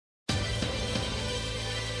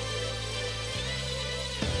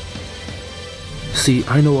See,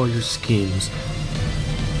 I know all your schemes,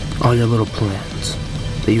 all your little plans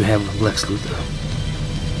that you have with Lex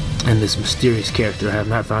Luthor, and this mysterious character I have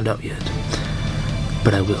not found out yet,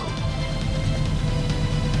 but I will.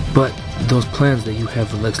 But those plans that you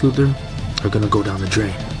have with Lex Luthor are gonna go down the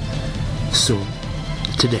drain soon,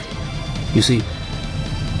 today. You see,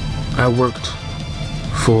 I worked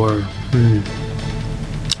for,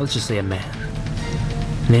 let's just say a man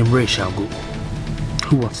named ghul,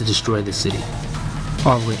 who wants to destroy the city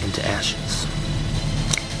all the way into ashes.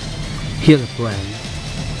 He has a plan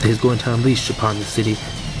that he's going to unleash upon the city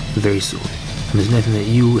very soon, and there's nothing that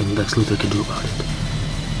you and Lex Luthor can do about it.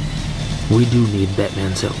 We do need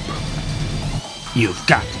Batman's help. You've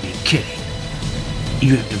got to be kidding.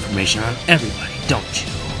 You have information on everybody, don't you?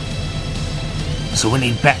 So we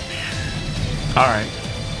need Batman. Alright.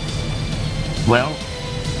 Well,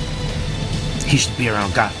 he should be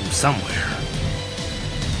around Gotham somewhere.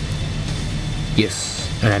 Yes,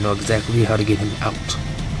 and I know exactly how to get him out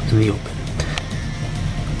in the open.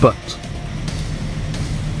 But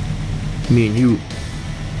me and you,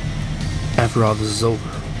 after all this is over,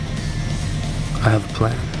 I have a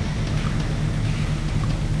plan.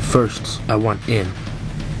 First, I want in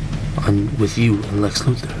with you and Lex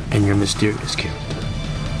Luthor and your mysterious character.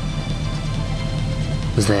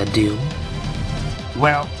 Is that a deal?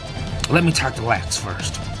 Well, let me talk to Lex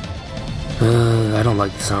first. I don't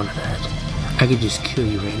like the sound of that. I could just kill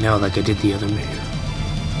you right now like I did the other mayor.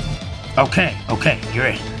 Okay, you're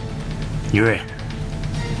in. You're in.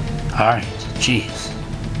 Alright, jeez.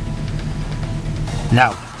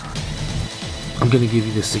 Now what? I'm gonna give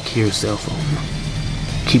you this secure cell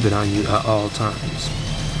phone. Keep it on you at all times.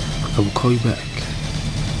 I will call you back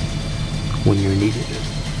when you're needed.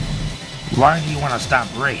 Why do you want to stop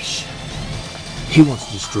Raish? He wants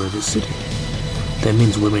to destroy this city. That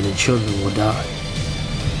means women and children will die.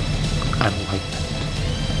 I don't like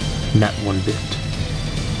that. Not one bit.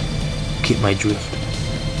 Get my drift.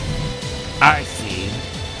 I see.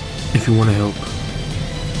 If you want to help,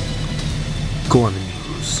 go on the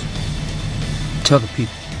news. Tell the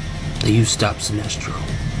people that you stopped Sinestro.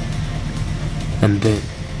 And then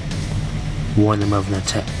warn them of an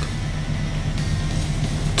attack.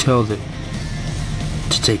 Tell them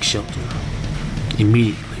to take shelter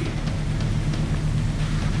immediately.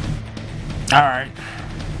 Alright.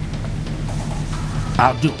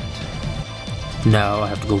 I'll do it. Now I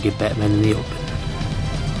have to go get Batman in the open.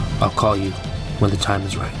 I'll call you when the time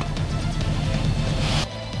is right.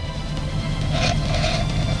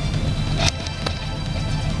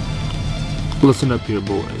 Listen up here,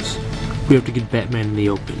 boys. We have to get Batman in the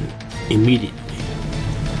open immediately.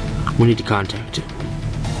 We need to contact him.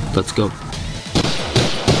 Let's go.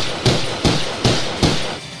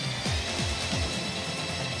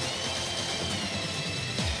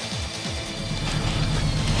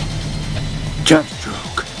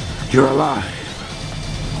 Deathstroke, you're alive.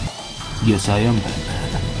 Yes, I am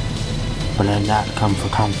Batman. But I did not come for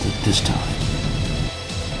conflict this time.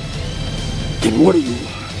 Then what do you want?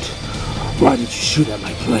 Why did you shoot at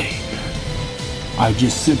my plane? I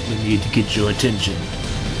just simply need to get your attention.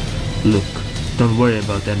 Look, don't worry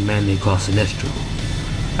about that man they call Sinestro.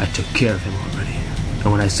 I took care of him already.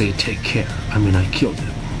 And when I say take care, I mean I killed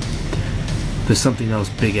him. There's something else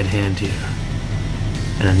big at hand here.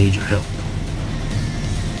 And I need your help.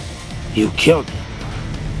 You killed him?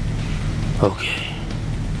 Okay.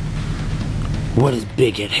 What is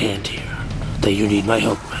big at hand here that you need my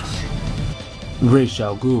help with?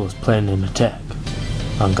 ghul is planning an attack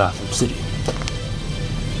on Gotham City.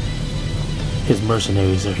 His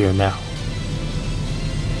mercenaries are here now.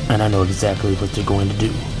 And I know exactly what they're going to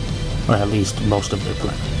do. Or at least most of their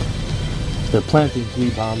plan. They're planting 3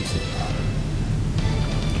 bombs here.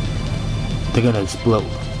 They're gonna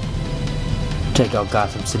explode. Take out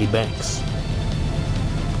Gotham City banks.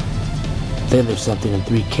 Then there's something in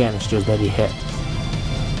 3 canisters that he has.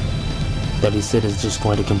 That he said is just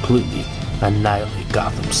going to completely annihilate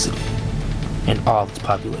Gotham City and all its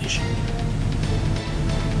population.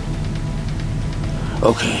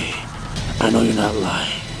 Okay, I know you're not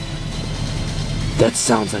lying. That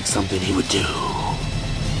sounds like something he would do.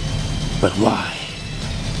 But why?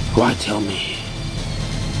 Why tell me?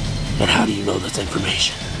 And how do you know this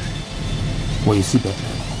information? Well, you see,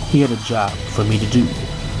 Batman, he had a job for me to do.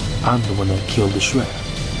 I'm the one that killed the Shredder.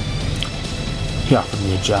 He offered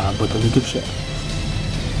me a job with the League of Shadows.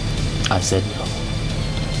 I said no.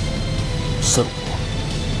 So,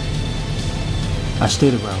 I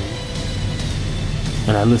stayed around,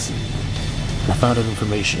 and I listened, and I found out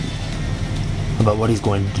information about what he's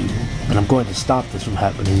going to do, and I'm going to stop this from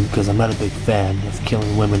happening because I'm not a big fan of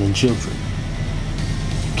killing women and children.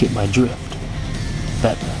 Get my drift.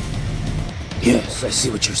 Batman. Yes, I see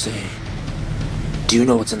what you're saying. Do you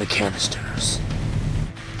know what's in the canisters?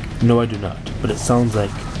 No, I do not, but it sounds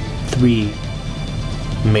like 3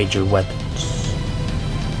 major weapons.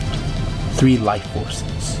 3 life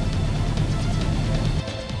forces.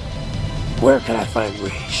 Where can I find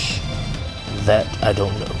Rish? That I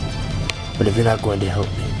don't know. But if you're not going to help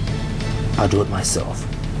me, I'll do it myself.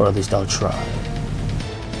 Or at least I'll try.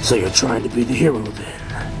 So you're trying to be the hero then?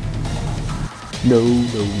 No.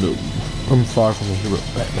 I'm far from a hero,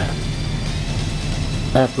 Batman.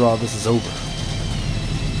 After all this is over,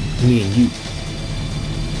 me and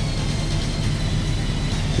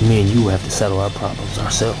you have to settle our problems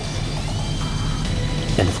ourselves.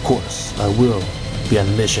 And of course, I will be on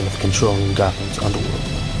the mission of controlling Gotham's underworld.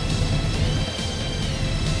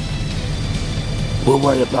 We'll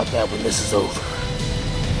worry about that when this is over.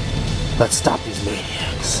 Let's stop these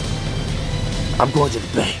maniacs. I'm going to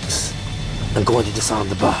the banks. I'm going to disarm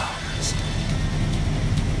the bombs.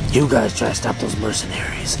 You guys try to stop those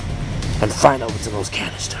mercenaries and find out what's in those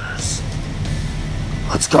canisters.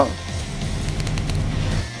 Let's go.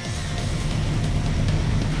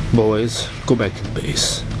 Boys, go back to the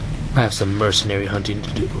base. I have some mercenary hunting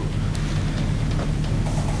to do.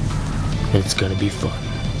 And it's gonna be fun.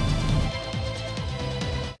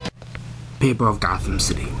 People of Gotham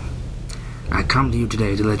City, I come to you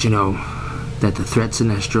today to let you know that the threat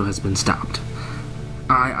Sinestro has been stopped.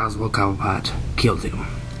 I, Oswald Cobblepot, killed him.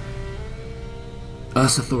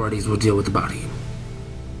 Us authorities will deal with the body.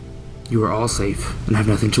 You are all safe and have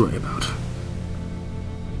nothing to worry about.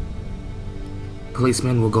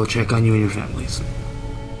 Policemen will go check on you and your families.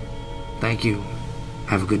 Thank you.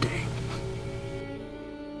 Have a good day.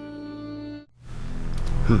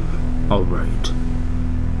 Alright.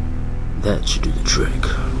 That should do the trick,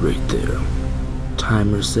 right there.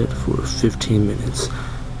 Timer set for 15 minutes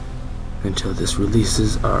until this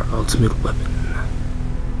releases our ultimate weapon.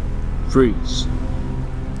 Freeze.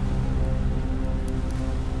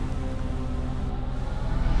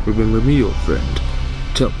 Remember me, old friend.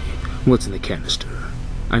 Tell me, what's in the canister?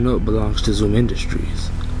 I know it belongs to Zoom Industries,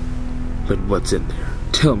 but what's in there?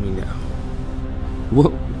 Tell me now.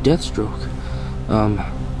 Whoa, Deathstroke.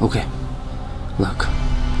 Okay. Look,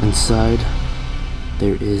 inside,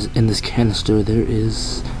 in this canister,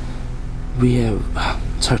 it's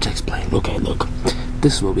hard to explain. Okay, look,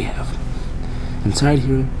 this is what we have. Inside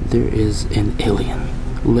here, there is an alien.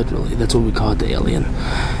 Literally, that's what we call it, the alien.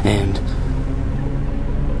 And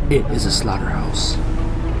it is a slaughterhouse.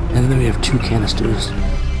 And then we have 2 canisters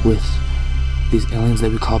with these aliens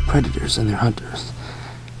that we call predators, and they're hunters.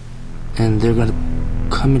 And they're gonna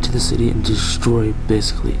come into the city and destroy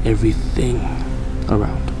basically everything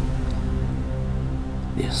around.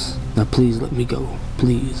 Yes. Now please let me go.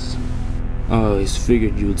 Please. I always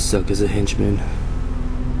figured you would suck as a henchman.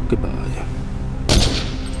 Goodbye.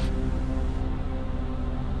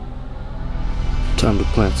 Time to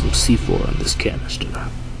plant some C4 on this canister.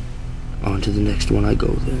 On to the next one I go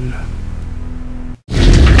then.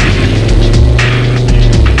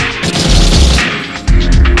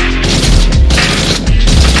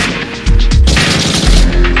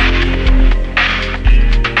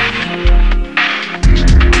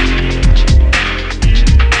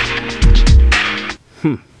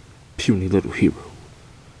 Puny little hero.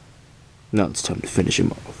 Now it's time to finish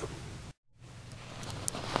him off.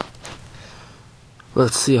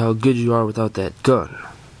 Let's see how good you are without that gun.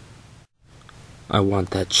 I want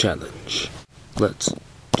that challenge. Let's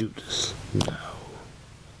do this now.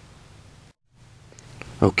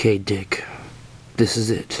 Okay, Dick. This is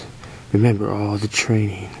it. Remember all the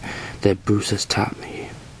training that Bruce has taught me.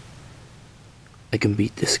 I can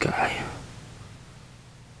beat this guy.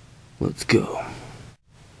 Let's go.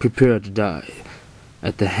 Prepare to die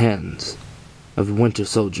at the hands of Winter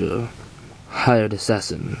Soldier, hired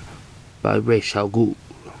assassin by Ra's al Ghul.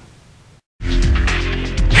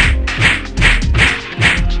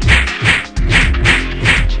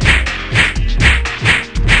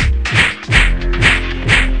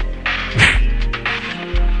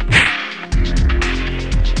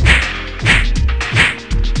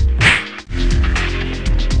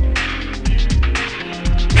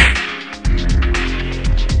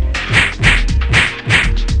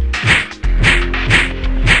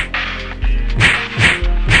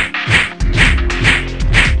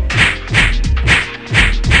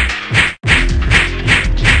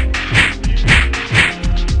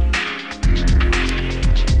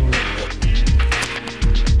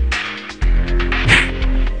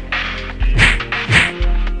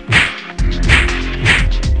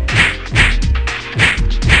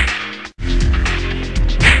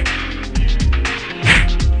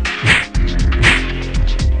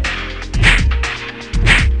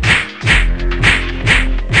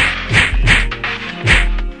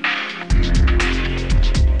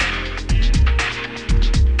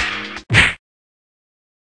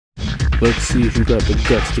 Let's see if you got the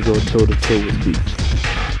guts to go toe-to-toe with me.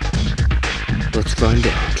 Let's find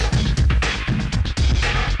out.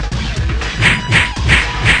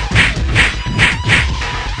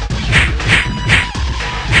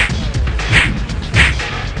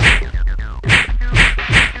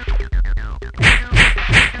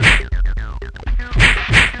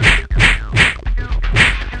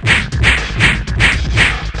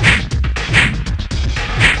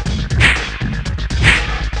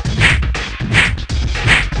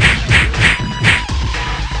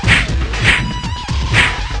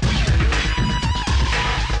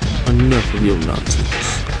 Enough of your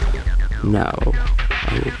nonsense. Now,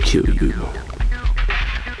 I will kill you.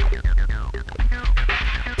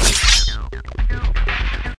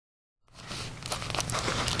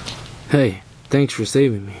 Hey, thanks for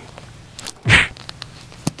saving me.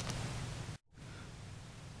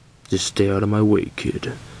 Just stay out of my way,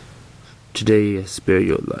 kid. Today I spare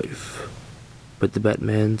your life, but the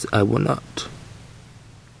Batman's I will not.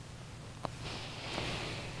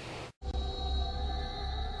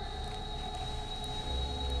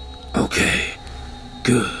 Okay,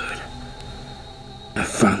 good. I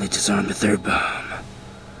finally disarmed the third bomb.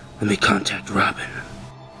 Let me contact Robin.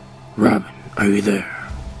 Robin, are you there?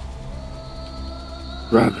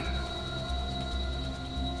 Robin.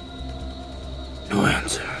 No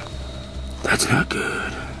answer. That's not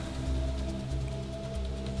good.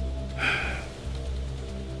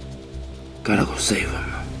 Gotta go save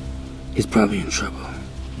him. He's probably in trouble.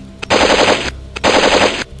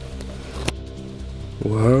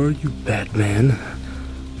 Where are you, Batman?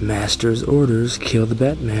 Master's orders, kill the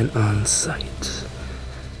Batman on sight.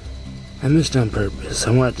 I missed on purpose.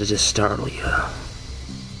 I wanted to just startle you.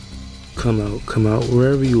 Come out,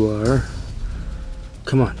 wherever you are.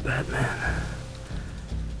 Come on, Batman.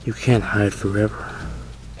 You can't hide forever.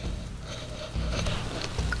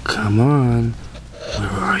 Come on. Where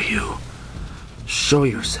are you? Show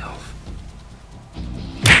yourself.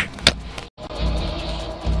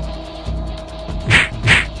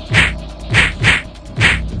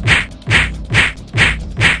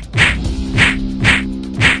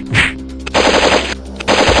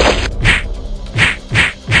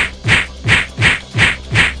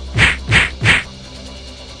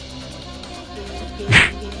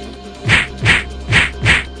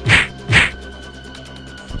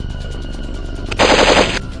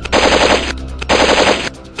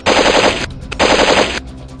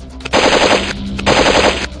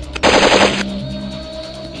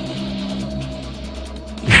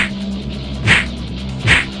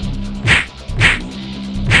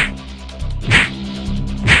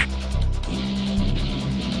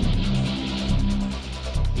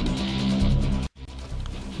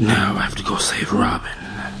 Now I have to go save Robin.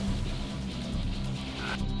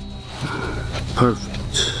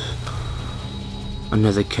 Perfect.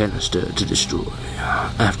 Another canister to destroy.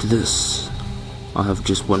 After this, I'll have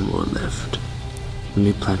just one more left. Let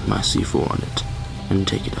me plant my C4 on it and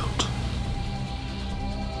take it out.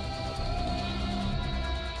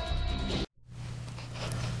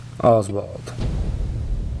 Oswald,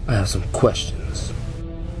 I have some questions.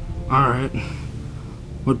 Alright.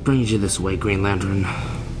 What brings you this way, Green Lantern?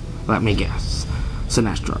 Let me guess.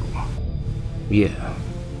 Sinestro. Yeah.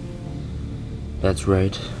 That's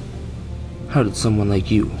right. How did someone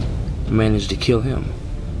like you manage to kill him?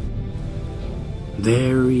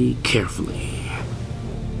 Very carefully.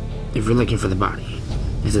 If you're looking for the body,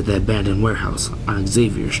 it's at the abandoned warehouse on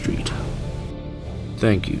Xavier Street.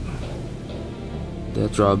 Thank you.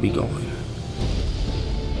 That's where I'll be going.